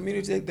maybe the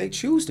communities that they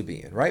choose to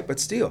be in, right? But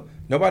still,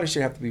 nobody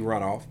should have to be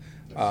run off.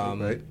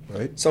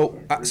 So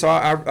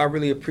I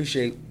really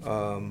appreciate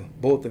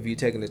both of you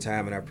taking the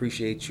time, and I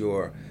appreciate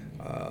your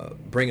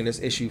bringing this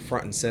issue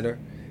front and center.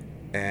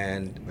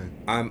 And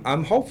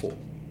I'm hopeful.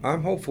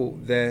 I'm hopeful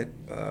that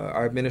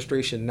our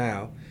administration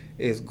now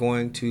is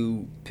going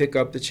to pick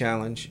up the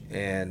challenge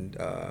and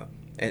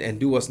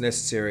do what's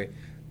necessary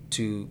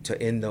to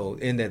end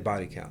that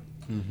body count.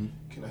 Mm-hmm.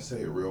 Can I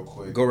say it real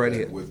quick? Go right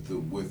ahead.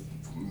 With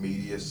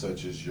media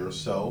such as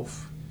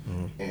yourself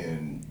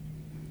and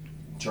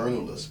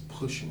journalists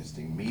pushing this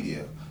thing,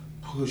 media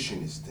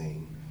pushing this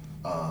thing,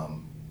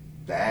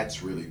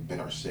 that's really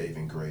been our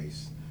saving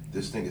grace.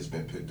 This thing has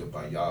been picked up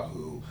by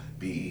Yahoo,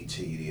 BET,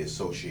 the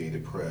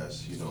Associated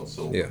Press,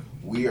 so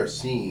we are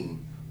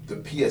seeing the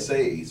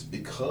PSAs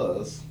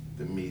because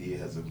the media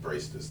has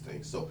embraced this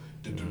thing. So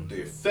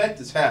the effect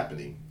is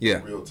happening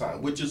in real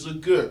time, which is a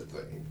good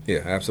thing.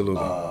 Yeah,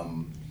 absolutely.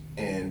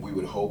 And we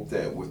would hope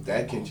that with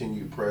that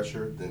continued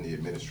pressure, then the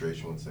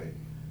administration would say,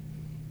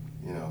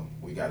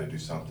 we got to do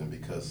something,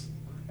 because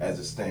as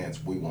it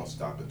stands, we won't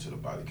stop until the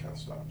body count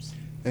stops.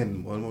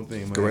 And one more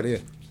thing, man. Go right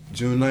ahead.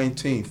 June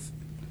 19th,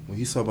 when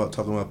he's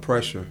talking about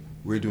pressure,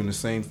 we're doing the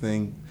same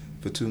thing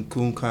for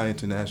Kunkai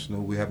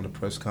International. We're having a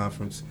press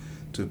conference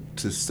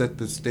to set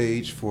the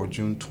stage for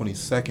June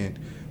 22nd,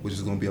 which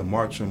is going to be a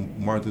march on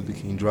Martin Luther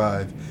King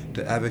Drive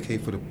to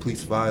advocate for the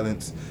police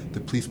violence, the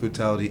police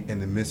brutality,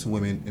 and the missing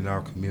women in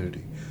our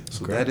community.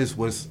 So that is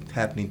what's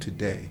happening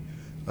today,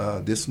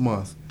 this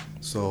month.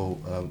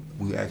 So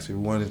we ask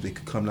everyone if they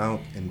could come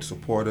out and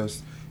support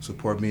us,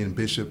 support me and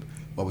Bishop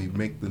while we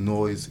make the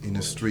noise in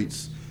the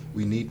streets.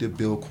 We need to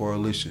build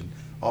coalition.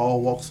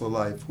 All walks of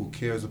life who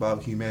cares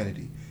about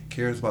humanity,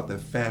 cares about their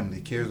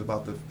family, cares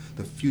about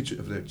the future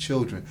of their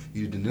children.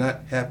 You did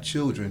not have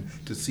children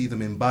to see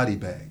them in body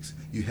bags.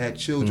 You had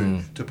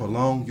children to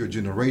prolong your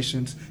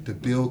generations, to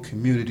build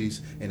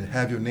communities, and to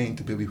have your name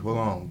to be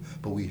prolonged.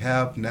 But we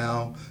have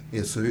now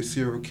a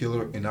serial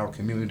killer in our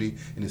community,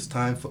 and it's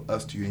time for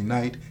us to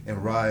unite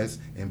and rise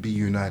and be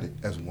united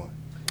as one.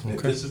 Okay.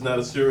 If this is not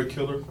a serial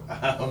killer,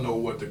 I don't know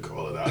what to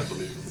call it. I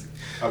believe.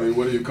 I mean,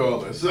 what do you call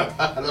this?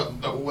 I don't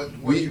know what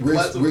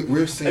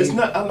we're saying. It's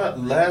not. I'm not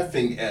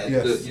laughing at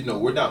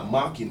we're not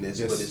mocking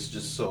this, but it's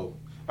just so.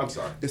 I'm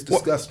sorry. It's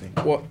disgusting.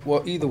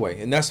 Well, either way,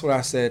 and that's what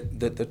I said.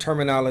 That the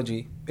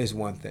terminology is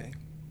one thing,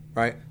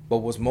 right? But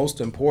what's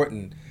most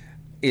important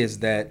is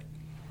that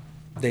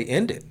they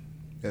end it,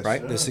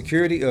 right? Sir. The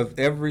security of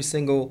every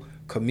single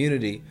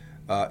community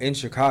in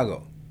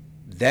Chicago,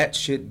 that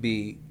should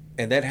be.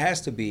 And that has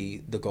to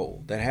be the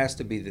goal. That has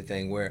to be the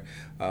thing where,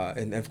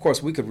 and of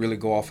course, we could really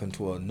go off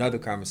into another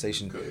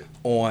conversation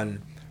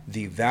on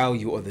the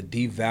value or the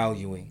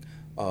devaluing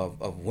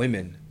of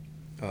women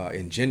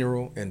in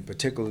general, and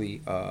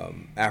particularly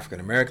African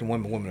American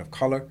women of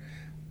color.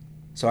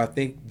 So I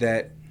think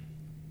that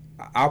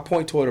I'll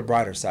point toward a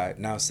brighter side,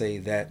 and I'll say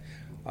that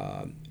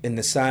in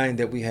the sign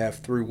that we have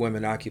three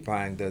women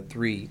occupying the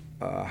three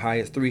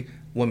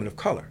women of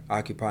color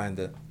occupying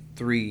the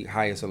three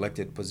highest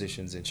elected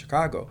positions in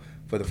Chicago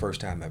for the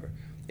first time ever,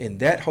 and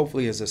that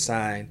hopefully is a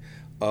sign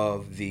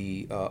of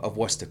the of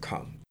what's to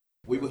come.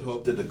 We would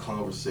hope that the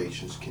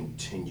conversations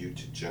continue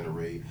to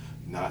generate,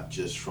 not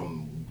just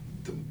from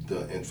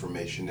the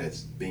information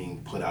that's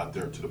being put out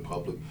there to the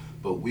public,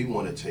 but we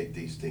want to take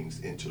these things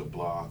into the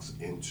blogs,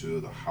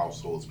 into the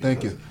households.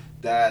 Thank you.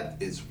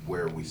 That is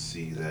where we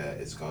see that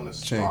it's going to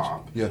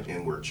stop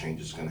and where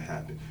change is going to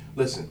happen.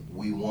 Listen,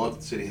 we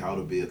want City Hall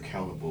to be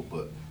accountable,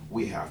 but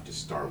we have to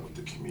start with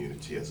the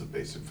community as a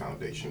basic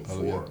foundation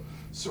for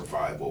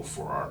survival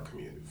for our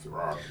community,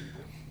 for our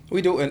people.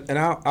 We do, and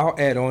I'll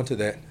add on to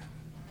that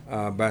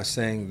by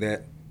saying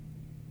that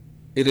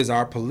it is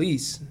our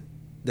police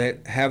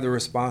that have the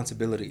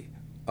responsibility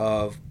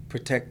of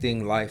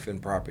protecting life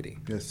and property.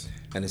 Yes.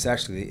 And it's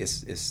actually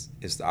it's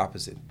the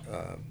opposite.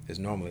 It's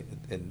normally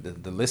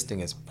the listing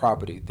is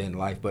property then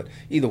life, but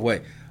either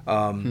way,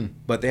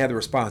 but they have the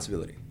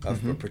responsibility of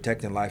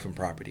protecting life and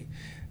property,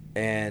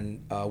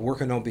 and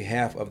working on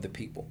behalf of the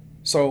people.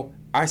 So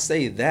I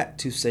say that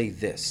to say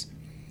this: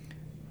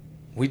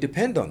 we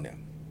depend on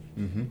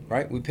them,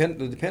 right? We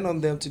depend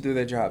on them to do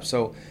their job.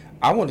 So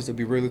I want it to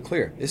be really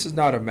clear. This is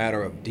not a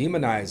matter of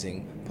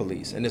demonizing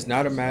police, and it's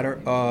not a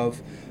matter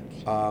of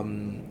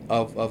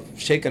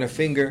shaking a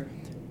finger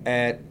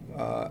at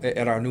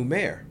our new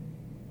mayor,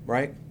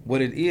 right?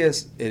 What it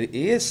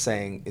is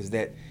saying is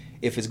that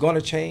if it's going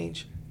to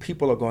change,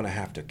 people are going to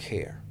have to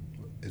care.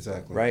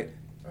 Exactly. Right?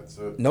 That's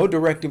it. No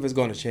directive is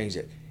going to change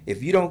it.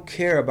 If you don't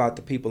care about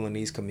the people in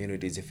these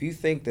communities, if you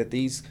think that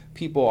these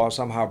people are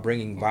somehow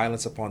bringing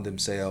violence upon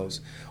themselves,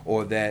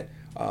 or that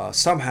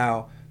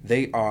somehow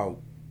they are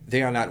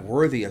not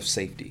worthy of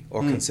safety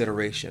or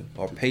consideration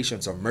or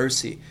patience or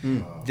mercy,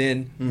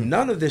 then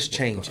none of this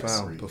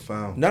changes.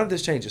 Profound. None of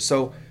this changes.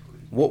 So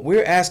what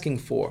we're asking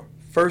for,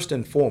 first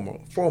and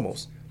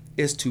foremost,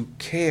 is to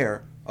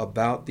care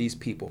about these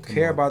people,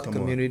 care about the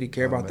community,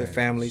 care about their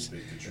families,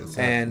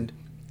 and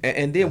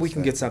then we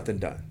can get something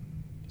done.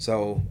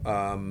 So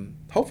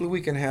hopefully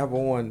we can have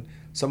on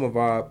some of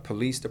our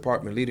police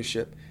department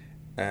leadership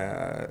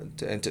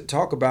to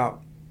talk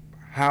about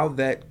how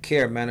that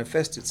care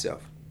manifests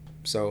itself.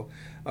 So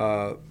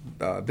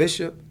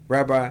Bishop,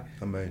 Rabbi,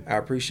 Amen. I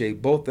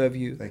appreciate both of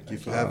you. Thank you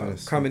for having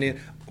us. Coming in.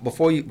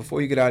 Before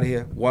you get out of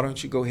here, why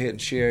don't you go ahead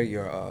and share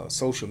your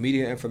social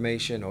media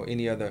information or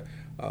any other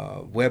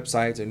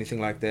websites or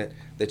anything like that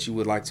you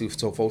would like to,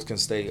 so folks can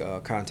stay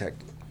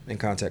in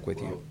contact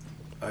with you.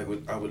 I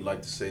would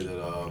like to say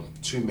that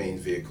two main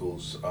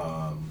vehicles,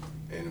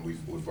 and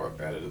we've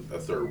added a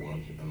third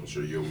one. I'm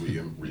sure you'll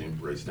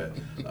re-embrace that.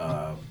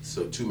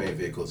 So two main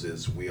vehicles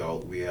is we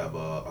have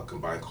a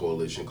combined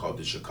coalition called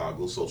the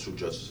Chicago Social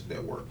Justice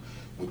Network,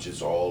 which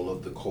is all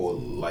of the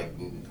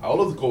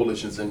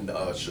coalitions in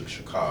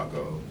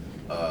Chicago.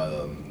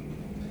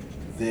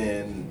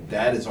 Then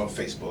that is on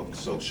Facebook.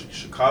 So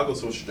Chicago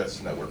Social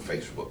Justice Network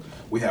Facebook.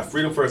 We have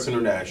Freedom First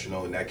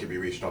International, and that can be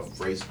reached on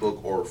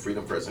Facebook or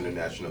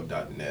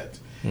freedomfirstinternational.net.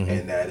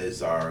 And that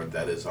is our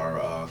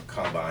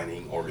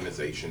combining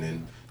organization,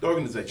 and the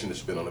organization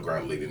that's been on the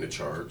ground leading the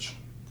charge.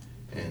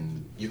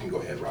 And you can go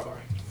ahead, Rabbi.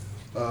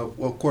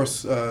 Well, of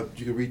course, you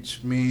can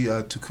reach me,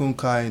 Tikkun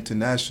Kai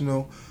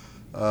International.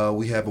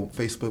 We have a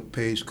Facebook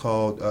page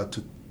called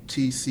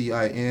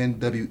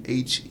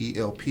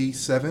TCINWHELP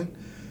 7.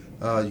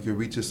 You can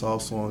reach us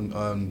also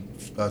on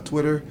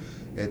Twitter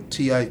at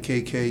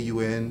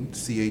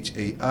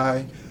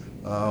TIKKUNCHAI.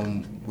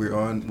 We're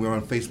on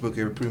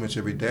Facebook pretty much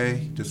every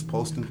day, just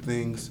posting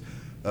things,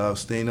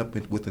 staying up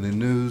within the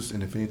news,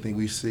 and if anything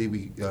we see,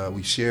 we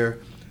share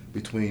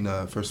between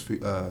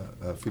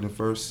Freedom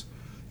First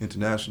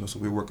International. So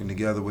we're working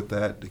together with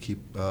that to keep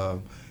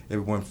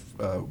everyone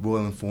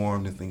well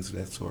informed and things of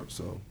that sort.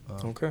 So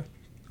Okay.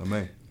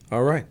 Amen.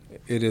 All right.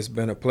 It has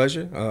been a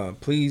pleasure.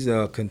 Please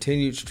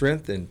continued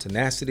strength and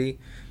tenacity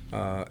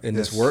in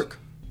this work.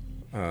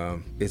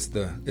 It's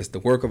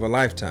the work of a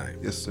lifetime.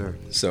 Yes, sir.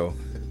 So,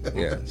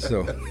 yeah.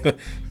 So,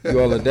 you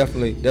all are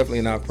definitely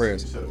in our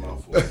prayers.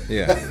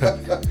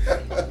 Yeah.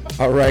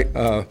 All right,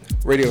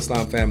 Radio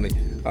Islam family.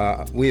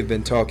 We have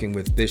been talking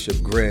with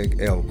Bishop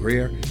Greg L.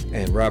 Greer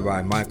and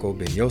Rabbi Michael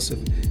Ben Yosef,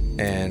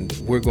 and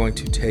we're going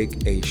to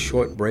take a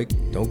short break.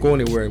 Don't go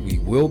anywhere. We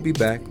will be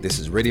back. This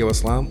is Radio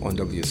Islam on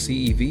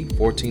WCEV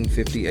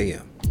 1450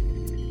 AM.